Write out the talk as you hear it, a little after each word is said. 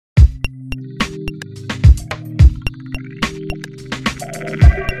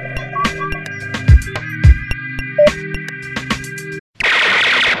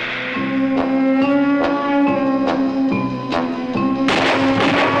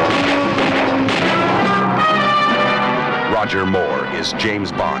Roger Moore is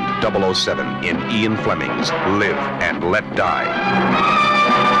James Bond 007 in Ian Fleming's Live and Let Die.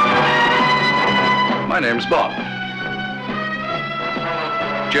 My name's Bond.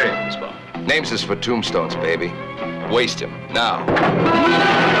 James Bond. Names is for tombstones, baby. Waste him, now.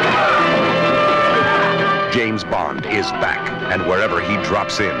 James Bond is back, and wherever he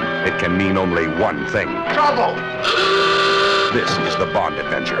drops in, it can mean only one thing. Trouble! This is the Bond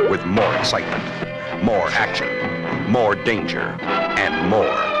adventure with more excitement, more action, more danger, and more.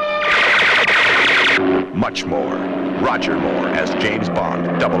 Much more. Roger Moore as James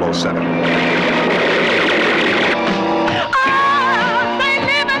Bond 007.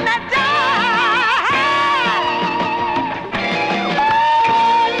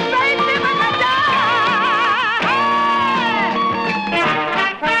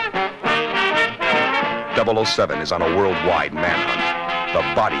 .007 is on a worldwide manhunt. The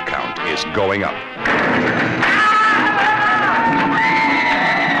body count is going up.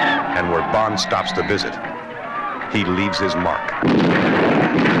 And where Bond stops to visit, he leaves his mark.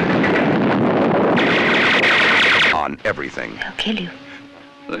 On everything. They'll kill you.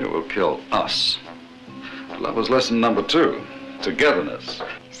 They will kill us. Lover's lesson number 2, togetherness.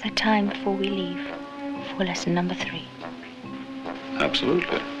 Is there time before we leave for lesson number 3?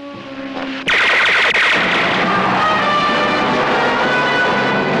 Absolutely.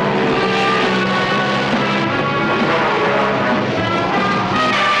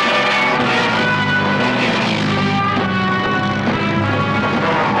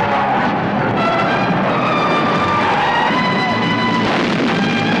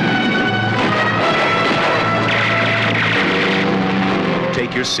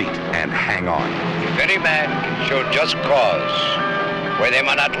 Take your seat and hang on. If any man can show just cause where they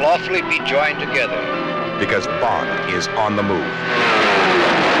may not lawfully be joined together. Because Bond is on the move.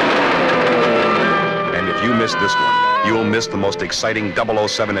 And if you miss this one, you'll miss the most exciting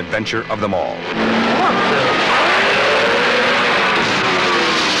 007 adventure of them all.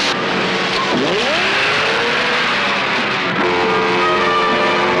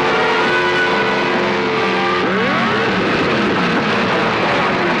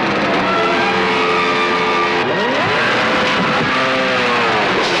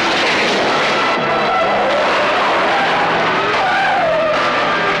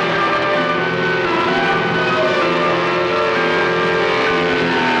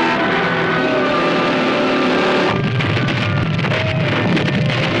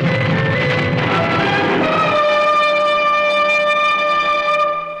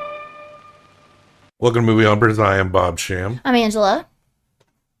 Welcome to Movie Humpers. I am Bob Sham. I'm Angela.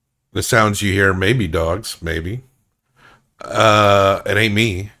 The sounds you hear may be dogs, maybe. It ain't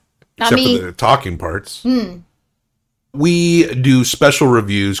me. Not except me. for the talking parts. We do special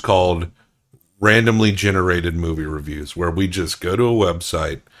reviews called randomly generated movie reviews, where we just go to a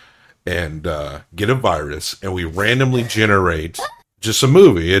website and get a virus, and we randomly generate just a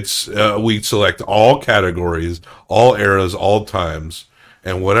movie. It's we select all categories, all eras, all times,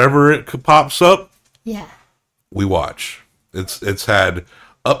 and whatever it pops up, Yeah. we watch. It's had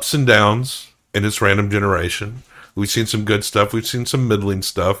ups and downs in its random generation. We've seen some good stuff. We've seen some middling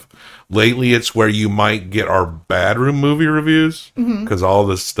stuff. Lately, it's where you might get our bad room movie reviews, because all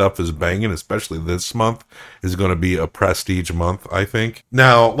this stuff is banging, especially this month is going to be a prestige month, I think.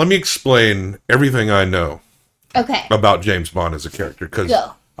 Now, let me explain everything I know Okay. about James Bond as a character, because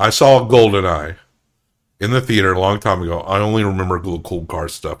Go. I saw GoldenEye in the theater a long time ago. I only remember the cool car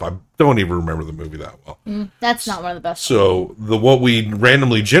stuff. I don't even remember the movie that well. That's not one of the best. So what we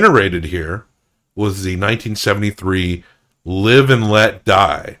randomly generated here was the 1973 Live and Let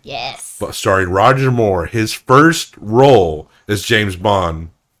Die, Yes. starring Roger Moore. His first role as James Bond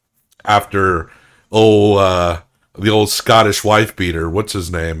after the old Scottish wife beater. What's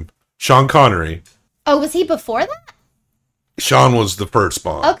his name? Sean Connery. Oh, was he before that? Sean was the first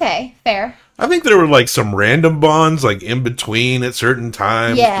Bond. Okay, fair. I think there were like some random Bonds like in between at certain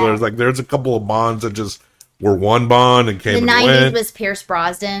times. Yeah. There's a couple of Bonds that just were one Bond and came The and 90s went. was Pierce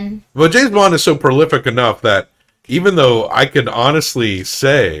Brosnan. But James Bond is so prolific enough that even though I could honestly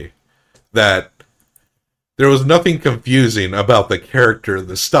say that there was nothing confusing about the character,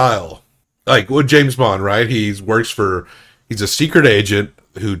 the style. Like with James Bond, right? He's a secret agent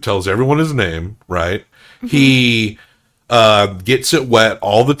who tells everyone his name, right? He gets it wet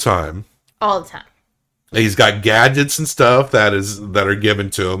all the time. All the time. He's got gadgets and stuff that are given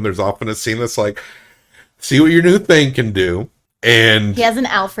to him. There's often a scene that's like, see what your new thing can do. And He has an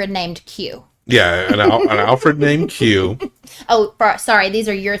Alfred named Q. yeah, an Alfred named Q. Oh, sorry. These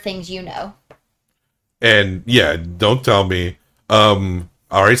are your things you know. And yeah, don't tell me. I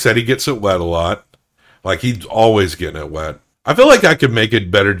already said he gets it wet a lot. Like, he's always getting it wet. I feel like I could make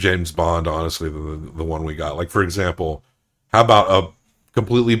it better James Bond, honestly, than the one we got. Like, for example, how about a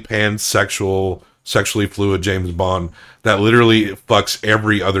completely pansexual, sexually fluid James Bond that literally fucks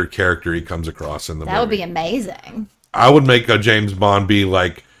every other character he comes across in the movie? That would be amazing. I would make a James Bond be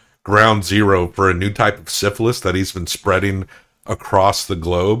like ground zero for a new type of syphilis that he's been spreading across the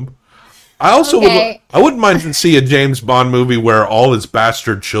globe. I also I wouldn't mind to see a James Bond movie where all his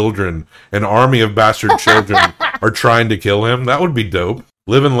bastard children, an army of bastard children, are trying to kill him. That would be dope.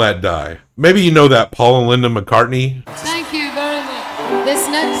 Live and Let Die. Maybe you know that Paul and Linda McCartney. Thank you very much. This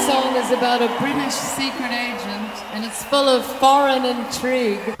next song is about a British secret agent, and it's full of foreign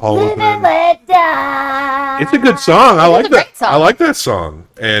intrigue. Paul Live and Let Die. It's a good song. I like a great that. song. I like that song,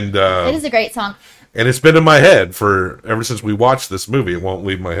 and It is a great song. and it's been in my head for ever since we watched this movie. It won't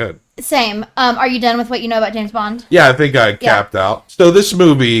leave my head. Same. Are you done with what you know about James Bond? Yeah, I think I capped out. So this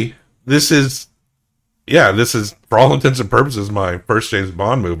movie, this is for all intents and purposes my first James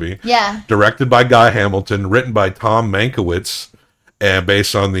Bond movie. Yeah. Directed by Guy Hamilton, written by Tom Mankiewicz, and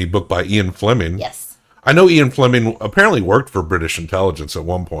based on the book by Ian Fleming. Yes. I know Ian Fleming apparently worked for British intelligence at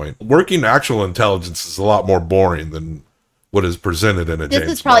one point. Working actual intelligence is a lot more boring than what is presented in a James Bond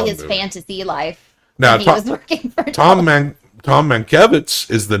This is probably his movie. fantasy life. Now, when he was working for Tom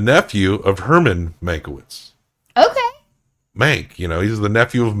Mankiewicz is the nephew of Herman Mankiewicz. Okay. Mank, he's the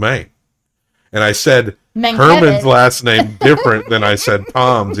nephew of Mank. And I said Mankiewicz. Herman's last name different than I said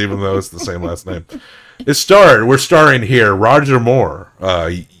Tom's, even though it's the same last name. We're starring here Roger Moore,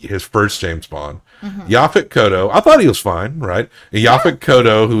 his first James Bond. Mm-hmm. Yaphet Kotto, I thought he was fine, right? Yaphet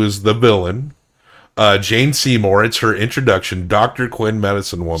Kotto, who is the villain. Jane Seymour, it's her introduction. Dr. Quinn,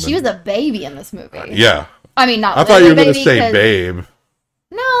 medicine woman. She was a baby in this movie. Yeah. I mean, not I thought you were going going to to say babe.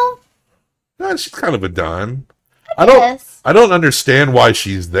 No. No, she's kind of a dime. Yes. I don't understand why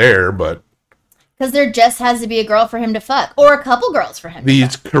she's there, but Because there just has to be a girl for him to fuck. Or a couple girls for him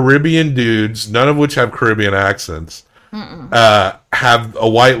these to fuck. Caribbean dudes, none of which have Caribbean accents, have a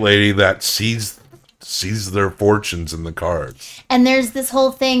white lady that sees their fortunes in the cards. And there's this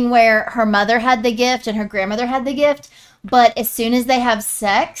whole thing where her mother had the gift and her grandmother had the gift. But as soon as they have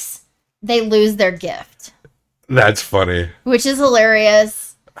sex, they lose their gift. That's funny. Which is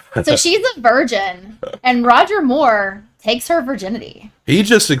hilarious. So she's a virgin. And Roger Moore takes her virginity. He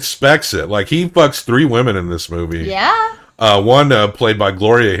just expects it. Like, he fucks 3 women in this movie. Yeah. One played by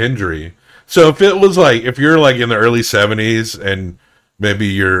Gloria Hendry. So if you're like in the early 70s and maybe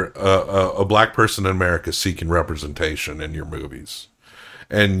you're a black person in America seeking representation in your movies,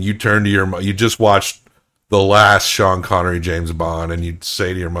 and you turn to you just watched the last Sean Connery James Bond, and you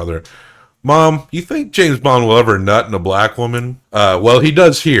say to your mother, "Mom, you think James Bond will ever nut in a black woman?" Well, he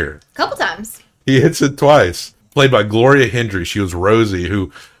does here. A couple times. He hits it twice. Played by Gloria Hendry. She was Rosie,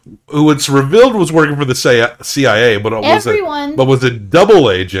 who it's revealed was working for the CIA, but was a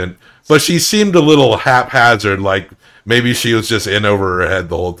double agent. But she seemed a little haphazard, like maybe she was just in over her head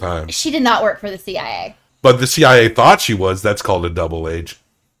the whole time. She did not work for the CIA. But the CIA thought she was. That's called a double agent.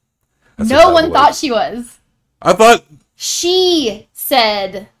 No one thought she was. I thought she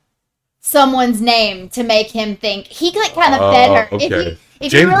said someone's name to make him think. He like kind of fed her. Okay.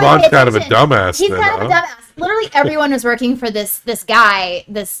 If James you really Bond's pay kind of a attention, dumbass. He's then, kind of a dumbass. Literally everyone was working for this guy,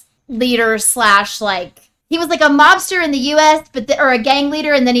 this leader / like he was like a mobster in the U.S. or a gang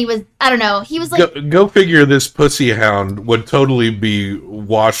leader, and then he was I don't know. He was like go figure. This pussy hound would totally be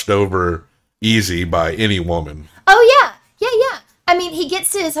washed over easy by any woman. Oh yeah. I mean, he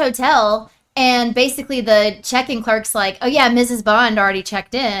gets to his hotel. And basically the check-in clerk's like, oh yeah, Mrs. Bond already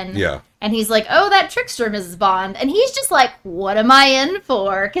checked in. Yeah. And he's like, oh, that trickster Mrs. Bond. And he's just like, what am I in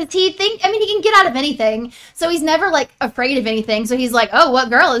for? Because he can get out of anything. So he's never like afraid of anything. So he's like, oh, what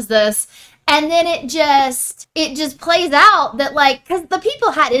girl is this? And then it just plays out that like, because the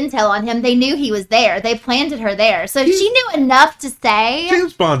people had intel on him. They knew he was there. They planted her there. So she knew enough to say.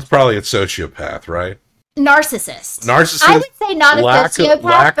 James Bond's probably a sociopath, right? Narcissist. I would say not a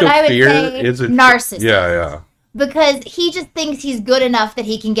sociopath, but I would say narcissist. Yeah. Because he just thinks he's good enough that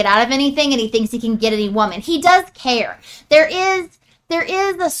he can get out of anything, and he thinks he can get any woman. He does care. There is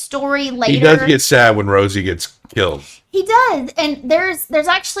a story later. He does get sad when Rosie gets killed. He does, and there's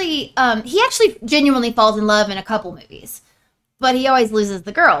actually he actually genuinely falls in love in a couple movies, but he always loses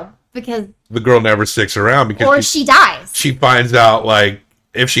the girl because the girl never sticks around because she dies. She finds out like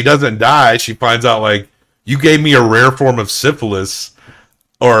if she doesn't die, she finds out like you gave me a rare form of syphilis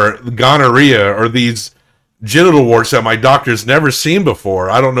or gonorrhea or these genital warts that my doctor's never seen before.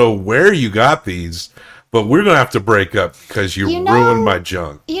 I don't know where you got these, but we're gonna have to break up because you ruined my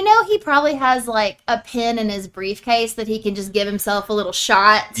junk. You know, he probably has like a pin in his briefcase that he can just give himself a little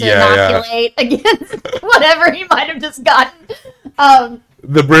shot to inoculate against whatever he might have just gotten.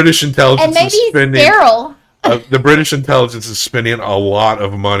 The British intelligence and maybe is spending. Sterile. The British intelligence is spending a lot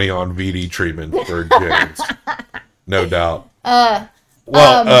of money on VD treatment for James, no doubt.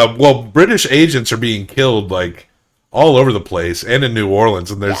 Well, British agents are being killed like all over the place, and in New Orleans.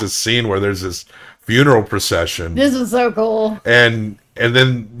 And there's this scene where there's this funeral procession. This was so cool. And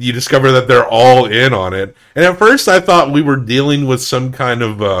then you discover that they're all in on it. And at first, I thought we were dealing with some kind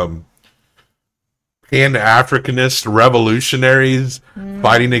of Pan-Africanist revolutionaries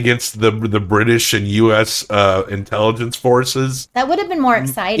fighting against the British and U.S. Intelligence forces. That would have been more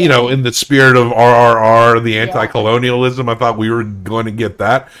exciting. You know, in the spirit of RRR, the anti-colonialism, I thought we were going to get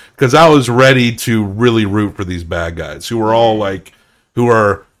that. Because I was ready to really root for these bad guys who were all like,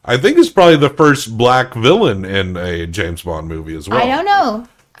 I think it's probably the first black villain in a James Bond movie as well. I don't know.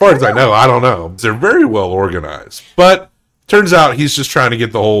 As far as I know, I don't know. They're very well organized. But turns out he's just trying to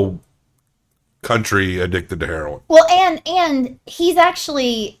get the whole country addicted to heroin. Well, and he's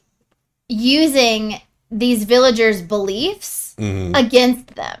actually using these villagers' beliefs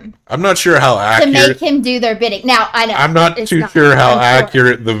against them. I'm not sure how accurate to make him do their bidding. Now, I know I'm not too sure how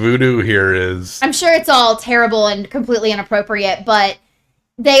accurate the voodoo here is. I'm sure it's all terrible and completely inappropriate, but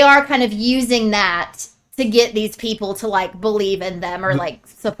they are kind of using that to get these people to like believe in them or like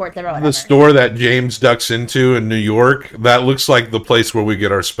support them or whatever. The store that James ducks into in New York, that looks like the place where we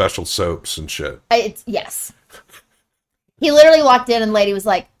get our special soaps and shit. Yes. He literally walked in and the lady was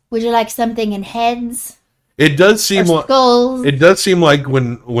like, "Would you like something in heads?" It does seem like skulls? It does seem like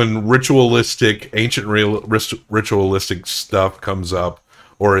when ritualistic, ancient ritualistic stuff comes up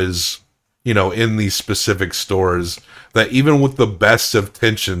or is, you know, in these specific stores, that even with the best of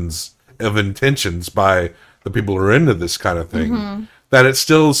intentions by the people who are into this kind of thing, that it's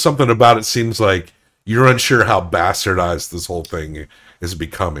still something about it seems like you're unsure how bastardized this whole thing is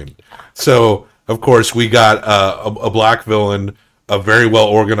becoming. So, of course, we got a black villain, a very well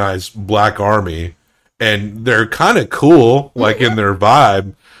organized black army, and they're kind of cool, like in their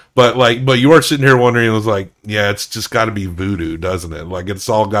vibe. But you are sitting here wondering, it was like, yeah, it's just got to be voodoo, doesn't it? Like, it's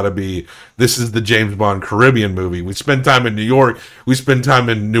all got to be, this is the James Bond Caribbean movie. We spend time in New York, we spend time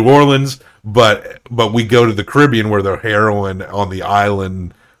in New Orleans, but we go to the Caribbean where the heroin on the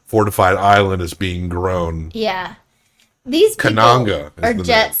island, fortified island, is being grown. Yeah. These people Kananga are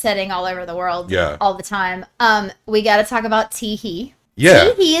jet setting all over the world all the time. We got to talk about Tee-Hee. Yeah.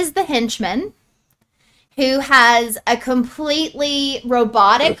 Tee-Hee is the henchman who has a completely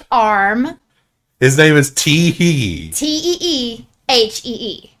robotic arm. His name is Tee-Hee.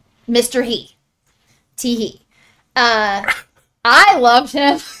 Teehee. Mr. He. Tee-Hee. I loved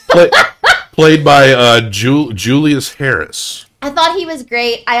him. Played by Julius Harris. I thought he was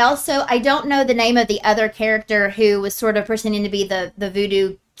great. I don't know the name of the other character who was sort of pretending to be the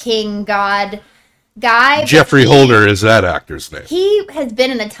voodoo king god guy. Jeffrey Holder is that actor's name. He has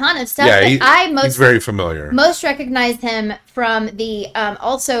been in a ton of stuff. Yeah, he's very familiar. Most recognized him from the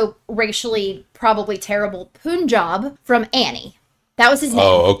also racially probably terrible Punjab from Annie. That was his name.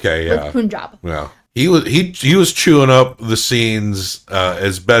 Oh, okay, yeah. Punjab. Yeah. He was chewing up the scenes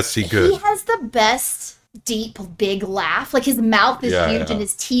as best he could. He has the best deep big laugh. Like his mouth is huge and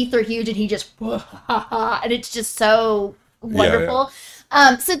his teeth are huge and he just and it's just so wonderful.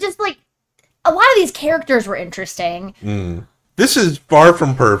 So just like a lot of these characters were interesting. This is far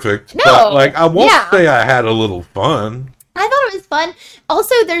from perfect. No, but, like, I won't say I had a little fun. I thought it was fun.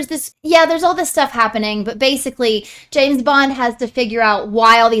 Also, there's all this stuff happening, but basically, James Bond has to figure out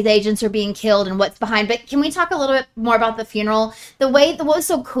why all these agents are being killed and what's behind. But can we talk a little bit more about the funeral? What was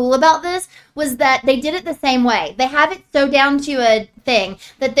so cool about this was that they did it the same way. They have it so down to a thing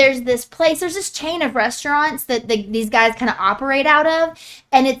that there's this chain of restaurants that these guys kind of operate out of,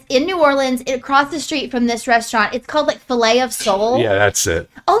 and it's in New Orleans, across the street from this restaurant. It's called like Filet of Soul. Yeah, that's it.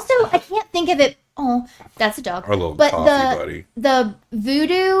 Also, I can't think of it. Oh, that's a dog. Our little coffee buddy. The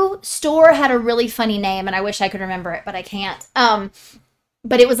voodoo store had a really funny name, and I wish I could remember it, but I can't.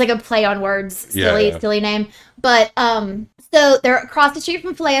 But it was like a play on words, silly name. But so they're across the street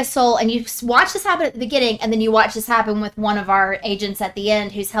from Filet of Soul, and you watch this happen at the beginning, and then you watch this happen with one of our agents at the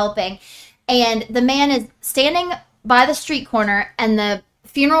end who's helping, and the man is standing by the street corner, and the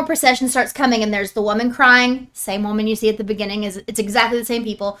funeral procession starts coming, and there's the woman crying, same woman you see at the beginning, it's exactly the same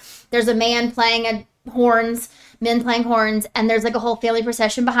people. There's a man playing men playing horns, and there's like a whole family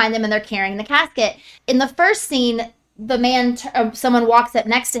procession behind them, and they're carrying the casket. In the first scene, the man, someone walks up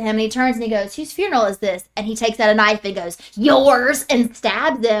next to him and he turns and he goes, whose funeral is this? And he takes out a knife and goes, yours, and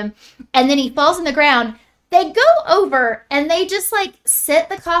stabs him. And then he falls on the ground. They go over and they just like sit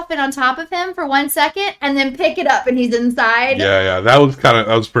the coffin on top of him for 1 second and then pick it up and he's inside. Yeah, that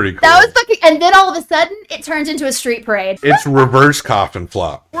was pretty cool. That was fucking, and then all of a sudden it turns into a street parade. It's reverse coffin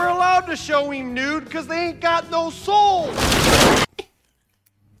flop. We're allowed to show him nude because they ain't got no soul.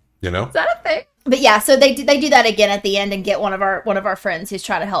 You know? Is that a thing? But yeah, so they do that again at the end and get one of our friends who's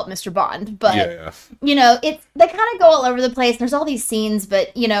trying to help Mr. Bond. But you know, they kind of go all over the place. There's all these scenes,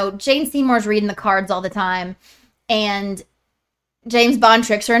 but you know, Jane Seymour's reading the cards all the time, and James Bond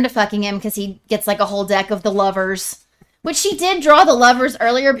tricks her into fucking him because he gets like a whole deck of the lovers, which she did draw the lovers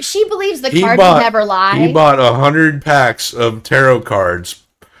earlier, but she believes the cards would never lie. He bought 100 packs of tarot cards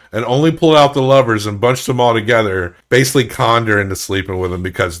and only pulled out the lovers and bunched them all together, basically conned her into sleeping with him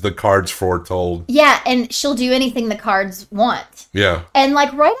because the cards foretold. Yeah, and she'll do anything the cards want. Yeah. And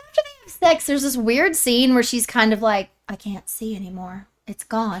like right after they have sex, there's this weird scene where she's kind of like, I can't see anymore. It's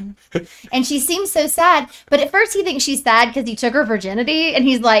gone. And she seems so sad. But at first he thinks she's sad because he took her virginity. And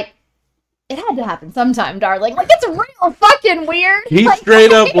he's like, it had to happen sometime, darling. Like, it's real fucking weird. He like,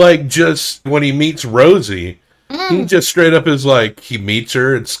 straight up, like, just when he meets Rosie, he just straight up is like, he meets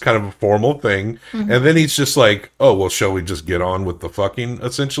her, it's kind of a formal thing, and then he's just like, oh, well, shall we just get on with the fucking,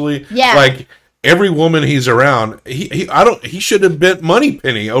 essentially? Yeah. Like, every woman he's around, he should have bent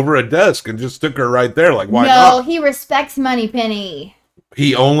Moneypenny over a desk and just took her right there, like, why not? No, he respects Moneypenny.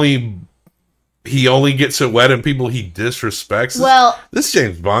 He only gets it wet and people he disrespects. Well, this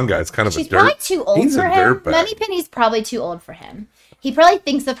James Bond guy is kind of a dirt. She's probably too old He's for a him. dirtbag. Moneypenny's probably too old for him. He probably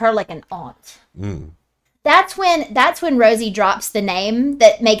thinks of her like an aunt. That's when Rosie drops the name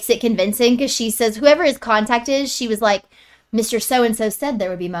that makes it convincing, because she says whoever his contact is, she was like, Mr. So-and-so said there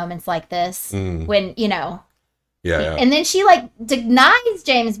would be moments like this when, you know. Yeah. And then she like denies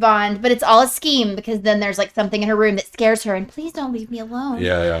James Bond, but it's all a scheme because then there's like something in her room that scares her and please don't leave me alone.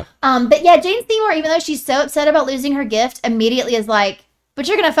 Yeah. But yeah, Jane Seymour, even though she's so upset about losing her gift, immediately is like, but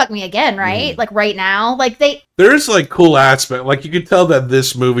you're gonna fuck me again, right? Like right now. Like there's like cool aspect. Like you could tell that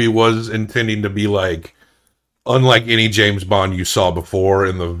this movie was intending to be like unlike any James Bond you saw before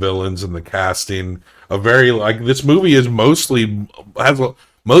in the villains and the casting. A very like this movie is mostly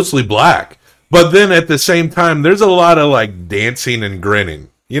black. But then at the same time, there's a lot of like dancing and grinning.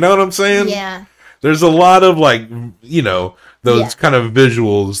 You know what I'm saying? Yeah. There's a lot of like, you know, those kind of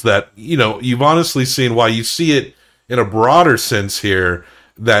visuals that, you know, you've honestly seen. While you see it in a broader sense here,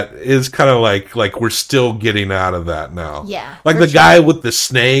 that is kind of like we're still getting out of that now. Yeah. Like the guy with the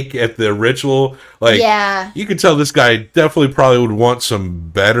snake at the ritual. Like, you could tell this guy definitely probably would want some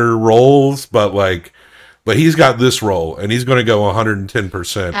better roles, but he's got this role, and he's going to go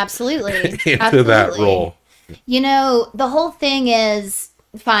 110%. Absolutely. into that role. You know, the whole thing is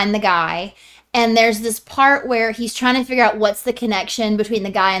find the guy, and there's this part where he's trying to figure out what's the connection between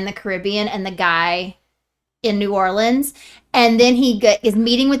the guy in the Caribbean and the guy in New Orleans. And then he is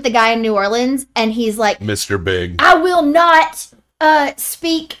meeting with the guy in New Orleans, and he's like, Mr. Big, I will not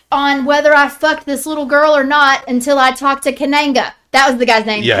speak on whether I fucked this little girl or not until I talk to Kananga. That was the guy's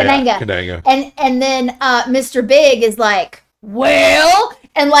name, Kananga. Yeah, Kananga. And then Mr. Big is like, well,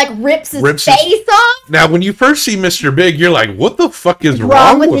 and like rips his face off. Now, when you first see Mr. Big, you're like, what the fuck is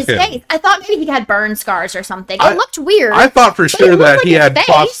wrong with his him? face? I thought maybe he had burn scars or something. It looked weird. I thought for sure that like he had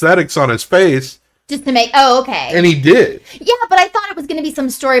prosthetics on his face. Just to make, okay. And he did. Yeah, but I thought it was going to be some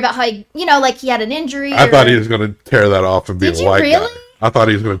story about how, he, you know, like he had an injury. I thought he was going to tear that off and be a white guy. I thought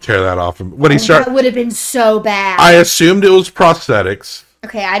he was going to tear that off. And when he started, that would have been so bad. I assumed it was prosthetics.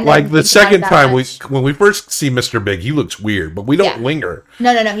 Okay, I like the second time when we first see Mr. Big, he looks weird, but we don't linger.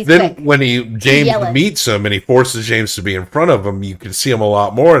 No, he's then quick. When James meets him and he forces James to be in front of him, you can see him a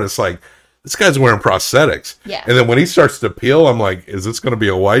lot more, and it's like, this guy's wearing prosthetics. Yeah. And then when he starts to peel, I'm like, is this going to be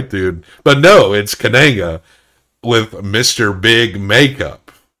a white dude? But no, it's Kananga with Mr. Big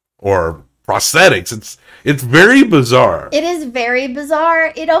makeup or prosthetics. It's very bizarre. It is very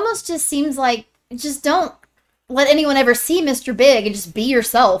bizarre. It almost just seems like, just don't let anyone ever see Mr. Big and just be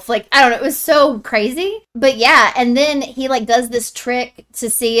yourself. Like, I don't know. It was so crazy. But yeah, and then he like does this trick to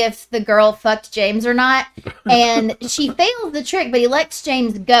see if the girl fucked James or not. And she fails the trick, but he lets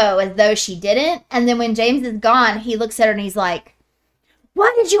James go as though she didn't. And then when James is gone, he looks at her and he's like,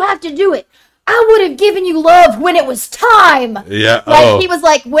 why did you have to do it? I would have given you love when it was time. Yeah. Like he was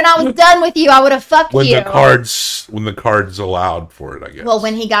like, when I was done with you, I would have fucked you. When the cards allowed for it, I guess. Well,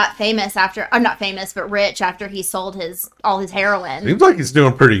 when he got famous after, I'm not famous, but rich after he sold all his heroin. Seems like he's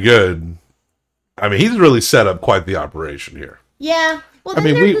doing pretty good. I mean, he's really set up quite the operation here. Yeah. Well, I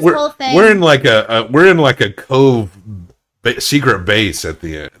then mean, there's this whole thing. we're in like a cove secret base at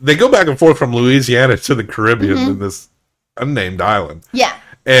the end. They go back and forth from Louisiana to the Caribbean in this unnamed island. Yeah.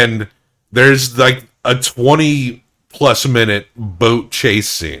 And there's like a 20+ minute boat chase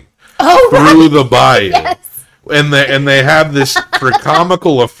scene through the bayou. Yes. And they have this, for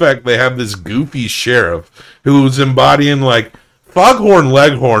comical effect, they have this goofy sheriff who's embodying like Foghorn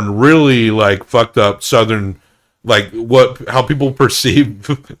Leghorn really like fucked up Southern, like how people perceive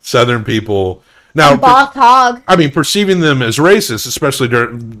Southern people. Now, Boss Hogg. I mean, perceiving them as racist, especially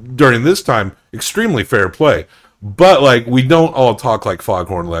during this time, extremely fair play. But like, we don't all talk like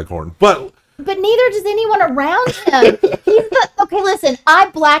Foghorn Leghorn. But neither does anyone around him. Okay, listen, I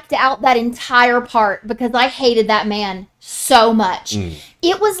blacked out that entire part because I hated that man so much.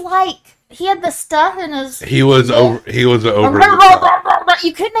 It was like he had the stuff in his. He was over the top.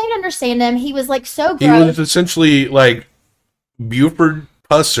 You couldn't even understand him. He was like so gross. He was essentially like Buford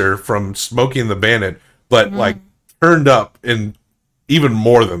Pusser from Smokey and the Bandit, but like turned up in even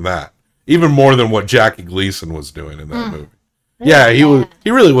more than that. Even more than what Jackie Gleason was doing in that movie. Yeah,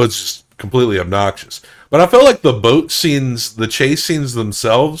 he really was just completely obnoxious. But I felt like the boat scenes, the chase scenes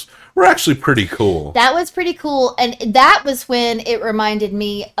themselves were actually pretty cool. That was pretty cool. And that was when it reminded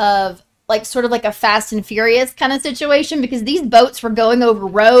me of like sort of like a Fast and Furious kind of situation, because these boats were going over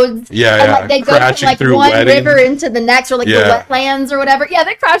roads. Yeah, and like they go from like one river into the next, or like the wetlands or whatever. Yeah,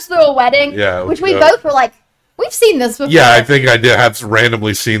 they crashed through a wedding. Yeah, which we both were like, we've seen this before. Yeah, I think I did have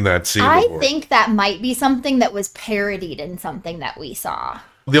randomly seen that scene before. I think that might be something that was parodied in something that we saw.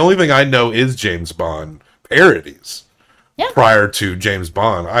 The only thing I know is James Bond parodies. Yeah. Prior to James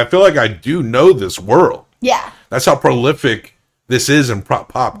Bond, I feel like I do know this world. Yeah. That's how prolific this is in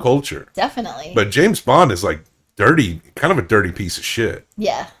pop culture. Definitely. But James Bond is like dirty, kind of a dirty piece of shit.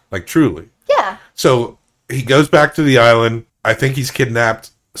 Yeah. Like truly. Yeah. So he goes back to the island. I think he's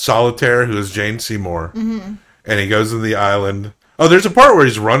kidnapped Solitaire, who is Jane Seymour. Mm-hmm. And he goes to the island. Oh, there's a part where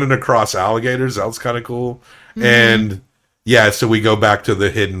he's running across alligators. That was kind of cool. Mm-hmm. And yeah, so we go back to the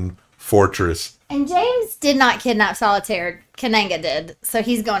hidden fortress. And James did not kidnap Solitaire. Kananga did. So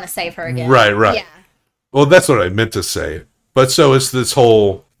he's going to save her again. Right. Yeah. Well, that's what I meant to say. But so it's this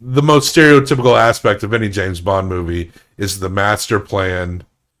whole, the most stereotypical aspect of any James Bond movie is the master plan,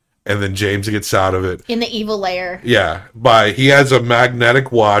 and then James gets out of it. In the evil lair. Yeah. He has a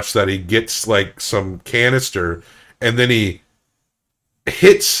magnetic watch that he gets like some canister, and then he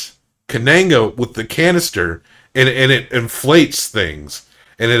hits Kananga with the canister, and it inflates things.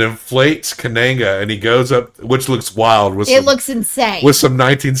 And it inflates Kananga, and he goes up, which looks wild. Looks insane. With some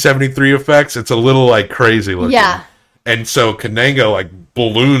 1973 effects. It's a little like crazy looking. Yeah. And so Kananga like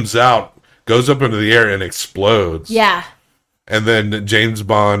balloons out, goes up into the air, and explodes. Yeah. And then James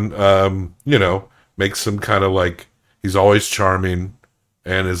Bond, makes some kind of like, he's always charming,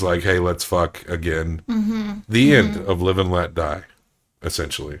 and is like, hey, let's fuck again. Mm-hmm. The end of Live and Let Die,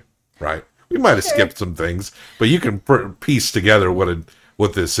 essentially. Right? We might have skipped some things, but you can piece together what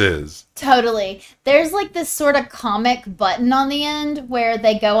this is. Totally. There's like this sort of comic button on the end where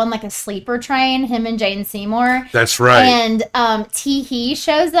they go on like a sleeper train, him and Jane Seymour. That's right. And Tee-Hee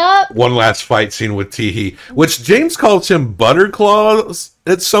shows up. One last fight scene with Tee-Hee, which James calls him Butterclaws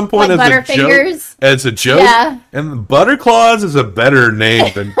at some point like as a joke. As a joke. Yeah. And Butterclaws is a better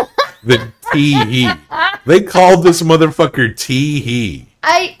name than Tee-Hee. They called this motherfucker Tee-Hee.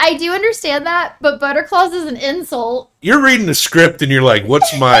 I do understand that, but Butterclaws is an insult. You're reading the script and you're like,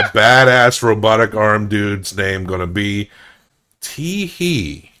 what's my badass robotic arm dude's name gonna be?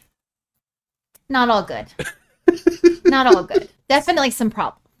 Tee-Hee. Not all good. Not all good. Definitely some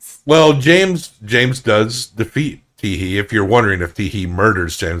problems. Well, James does defeat Tee-Hee, if you're wondering if Tee-Hee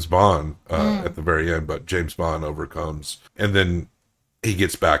murders James Bond at the very end, but James Bond overcomes. And then he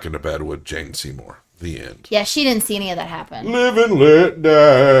gets back into bed with Jane Seymour. The end. Yeah, she didn't see any of that happen. Live and let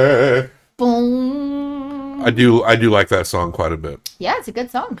die. Boom. I do like that song quite a bit. Yeah, it's a good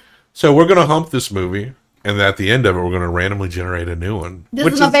song. So we're gonna hump this movie, and at the end of it, we're gonna randomly generate a new one.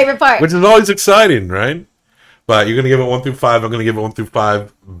 This is my favorite part. Which is always exciting, right? But you're gonna give it 1 through 5. I'm gonna give it 1 through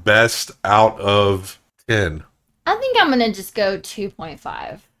 5. Best out of 10. I think I'm gonna just go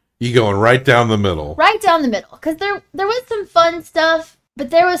 2.5. You going right down the middle. Right down the middle, because there was some fun stuff. But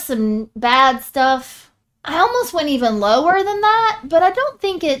there was some bad stuff. I almost went even lower than that, but I don't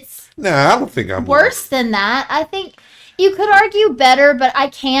think it's... Nah, I don't think I'm... worse than that. I think you could argue better, but I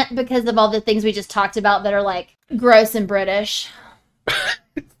can't because of all the things we just talked about that are, like, gross and British.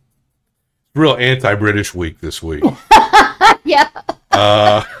 Real anti-British week this week. Yeah.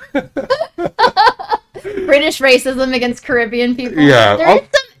 British racism against Caribbean people. Yeah.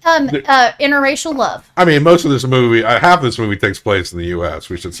 interracial love. I mean, most of this movie, half this movie takes place in the U.S.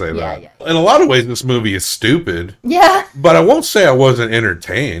 We should say that. Yeah. In a lot of ways, this movie is stupid. Yeah. But I won't say I wasn't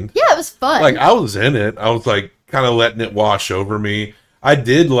entertained. Yeah, it was fun. Like, I was in it. I was, like, kind of letting it wash over me. I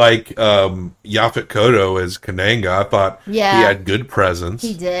did like Yaphet Kotto as Kananga. I thought he had good presence.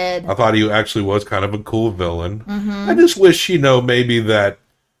 He did. I thought he actually was kind of a cool villain. I just wish, maybe that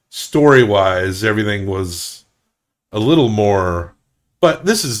story-wise, everything was a little more... But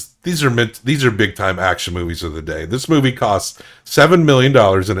these are big-time action movies of the day. This movie cost $7 million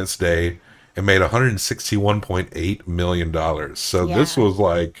in its day and made $161.8 million. So this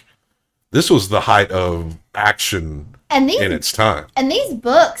was the height of action in its time. And these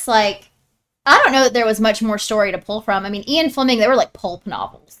books, like, I don't know that there was much more story to pull from. I mean, Ian Fleming, they were like pulp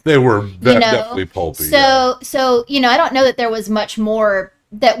novels. They were definitely pulpy. So, I don't know that there was much more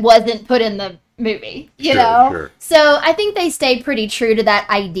that wasn't put in the movie, you know? Sure. So I think they stayed pretty true to that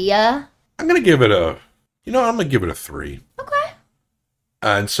idea. I'm going to give it a 3. Okay.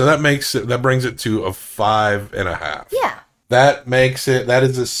 And so that brings it to a 5.5. Yeah. That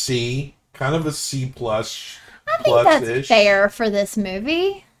is a C, kind of a C plus. I think that's fair for this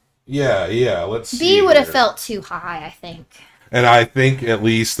movie. Yeah, let's see. B would have felt too high, I think. And I think at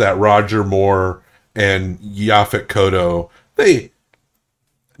least that Roger Moore and Yaphet Kotto,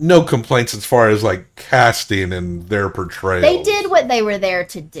 no complaints as far as like casting and their portrayal. They did what they were there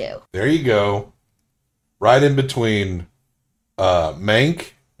to do. There you go. Right in between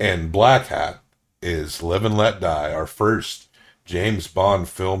Mank and Black Hat is Live and Let Die, our first James Bond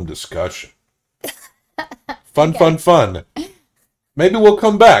film discussion. Fun. Maybe we'll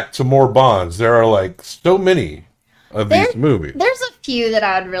come back to more Bonds. There are like so many of these movies. There's a few that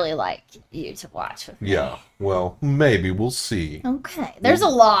I would really like you to watch with me. Yeah, well, maybe we'll see. Okay, there's a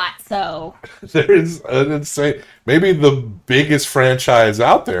lot, so there's an insane, maybe the biggest franchise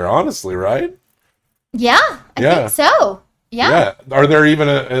out there, honestly, right? Yeah, I think so. Yeah. Are there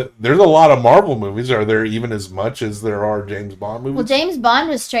even there's a lot of Marvel movies. Are there even as much as there are James Bond movies? Well, James Bond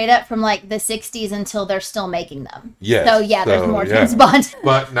was straight up from like the 60s until they're still making them. Yes. So there's more James Bond.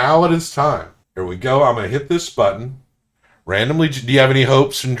 But now it is time. Here we go. I'm going to hit this button. Randomly, do you have any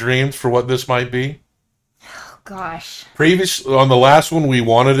hopes and dreams for what this might be? Oh, gosh. On the last one, we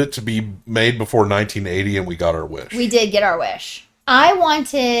wanted it to be made before 1980, and we got our wish. We did get our wish. I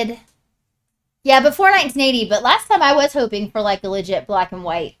wanted... Yeah, before 1980, but last time I was hoping for like a legit black and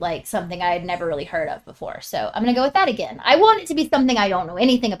white, like something I had never really heard of before. So I'm going to go with that again. I want it to be something I don't know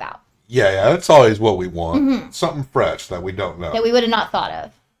anything about. Yeah, that's always what we want. Mm-hmm. Something fresh that we don't know. That we would have not thought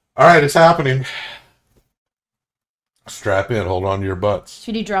of. All right, it's happening. Strap in, hold on to your butts.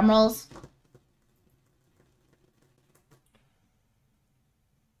 Should we do drum rolls?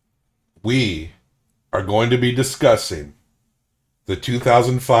 We are going to be discussing the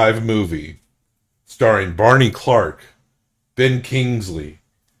 2005 movie starring Barney Clark, Ben Kingsley,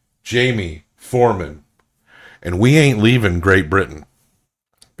 Jamie Foreman, and we ain't leaving Great Britain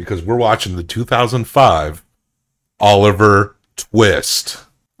because we're watching the 2005 Oliver Twist.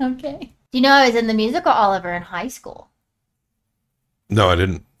 Okay. Do you know I was in the musical Oliver in high school? No, I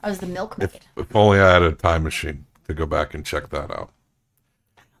didn't. I was the milkmaid. If only I had a time machine to go back and check that out.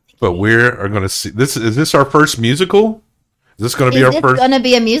 But we are going to see this. Is this our first musical? Is this going to be our first? Is this going to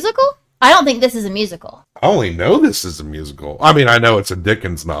be a musical? I don't think this is a musical. I only know this is a musical. I mean, I know it's a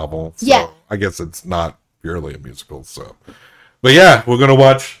Dickens novel. So yeah. I guess it's not purely a musical. So, but yeah, we're going to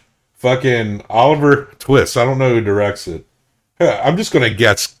watch fucking Oliver Twist. I don't know who directs it. I'm just going to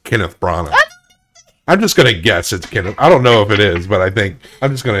guess Kenneth Branagh. I'm just going to guess it's Kenneth. I don't know if it is, but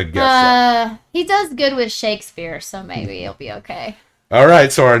I'm just going to guess that. He does good with Shakespeare, so maybe it'll be okay. All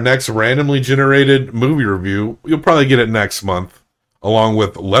right, so our next randomly generated movie review, you'll probably get it next month, along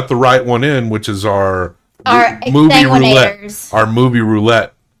with Let the Right One In, which is our movie roulette, our movie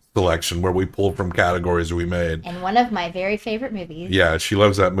roulette selection, where we pull from categories we made. And one of my very favorite movies. Yeah, she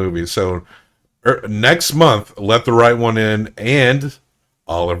loves that movie. So next month, Let the Right One In and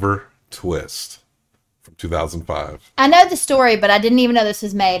Oliver Twist from 2005. I know the story, but I didn't even know this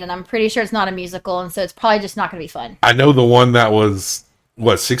was made, and I'm pretty sure it's not a musical, and so it's probably just not going to be fun. I know the one that was,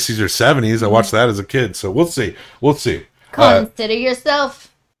 60s or 70s. I watched that as a kid, so we'll see. Consider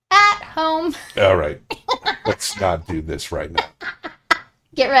yourself at home. All right. Let's not do this right now.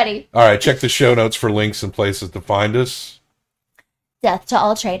 Get ready. All right, check the show notes for links and places to find us. Death to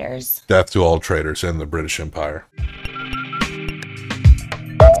all traitors. Death to all traitors in the British Empire.